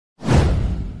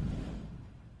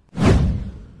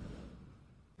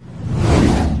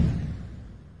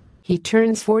He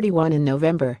turns 41 in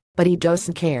November, but he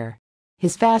doesn't care.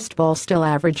 His fastball still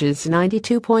averages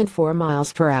 92.4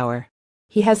 miles per hour.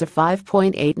 He has a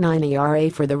 5.89 ERA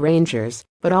for the Rangers,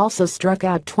 but also struck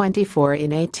out 24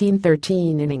 in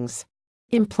 13 innings.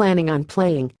 "I'm planning on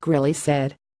playing," Grilli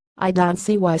said. "I don't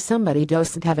see why somebody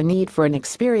doesn't have a need for an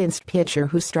experienced pitcher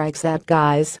who strikes out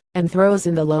guys and throws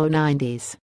in the low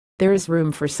 90s. There is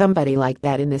room for somebody like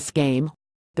that in this game."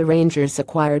 The Rangers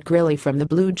acquired Grilli from the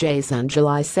Blue Jays on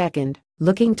July 2,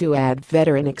 looking to add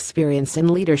veteran experience and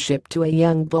leadership to a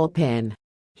young bullpen.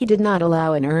 He did not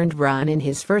allow an earned run in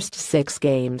his first 6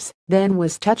 games, then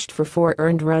was touched for 4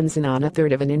 earned runs in on a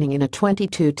third of an inning in a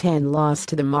 22-10 loss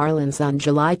to the Marlins on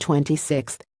July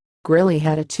 26. Grilli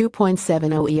had a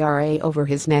 2.70 ERA over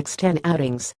his next 10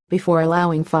 outings, before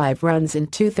allowing 5 runs in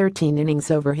 13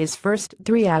 innings over his first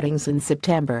 3 outings in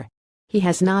September. He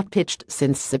has not pitched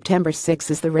since September 6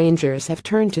 as the Rangers have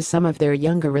turned to some of their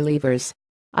younger relievers.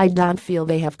 "I don't feel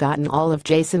they have gotten all of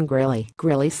Jason Grilli,"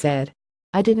 Grilli said.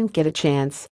 "I didn't get a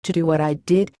chance to do what I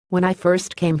did when I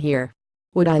first came here.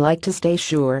 Would I like to stay?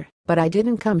 Sure, but I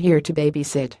didn't come here to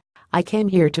babysit. I came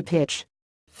here to pitch."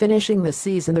 Finishing the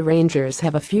season, the Rangers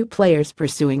have a few players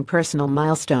pursuing personal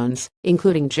milestones,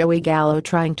 including Joey Gallo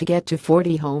trying to get to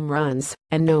 40 home runs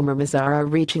and Nomar Mazara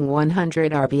reaching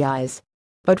 100 RBIs.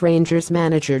 But Rangers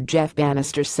manager Jeff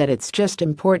Bannister said it's just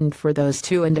important for those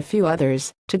 2 and a few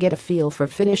others to get a feel for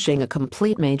finishing a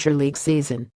complete major league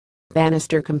season.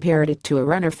 Bannister compared it to a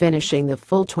runner finishing the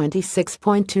full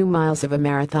 26.2 miles of a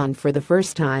marathon for the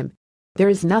first time. "There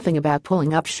is nothing about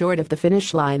pulling up short of the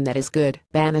finish line that is good,"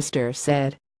 Bannister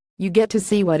said. "You get to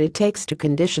see what it takes to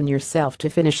condition yourself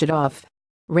to finish it off."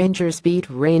 Rangers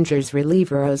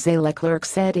reliever Jose Leclerc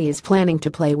said he is planning to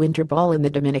play winter ball in the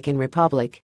Dominican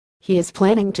Republic. He is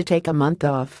planning to take a month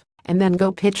off and then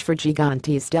go pitch for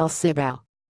Gigantes del Cibao.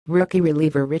 Rookie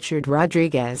reliever Richard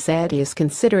Rodriguez said he is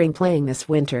considering playing this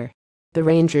winter. The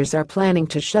Rangers are planning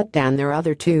to shut down their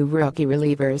other 2 rookie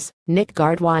relievers, Nick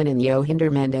Gardwine and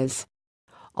Yohinder Mendez.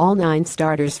 All 9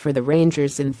 starters for the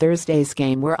Rangers in Thursday's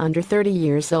game were under 30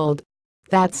 years old.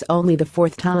 That's only the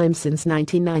 4th time since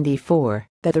 1994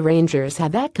 that the Rangers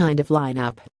had that kind of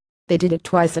lineup. They did it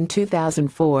twice in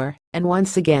 2004 and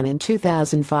once again in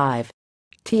 2005.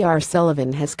 T.R.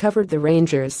 Sullivan has covered the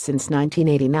Rangers since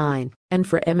 1989 and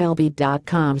for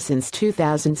MLB.com since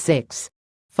 2006.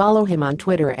 Follow him on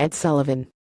Twitter @Sullivan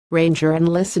Ranger and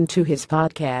listen to his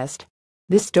podcast.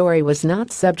 This story was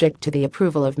not subject to the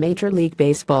approval of Major League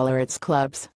Baseball or its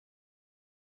clubs.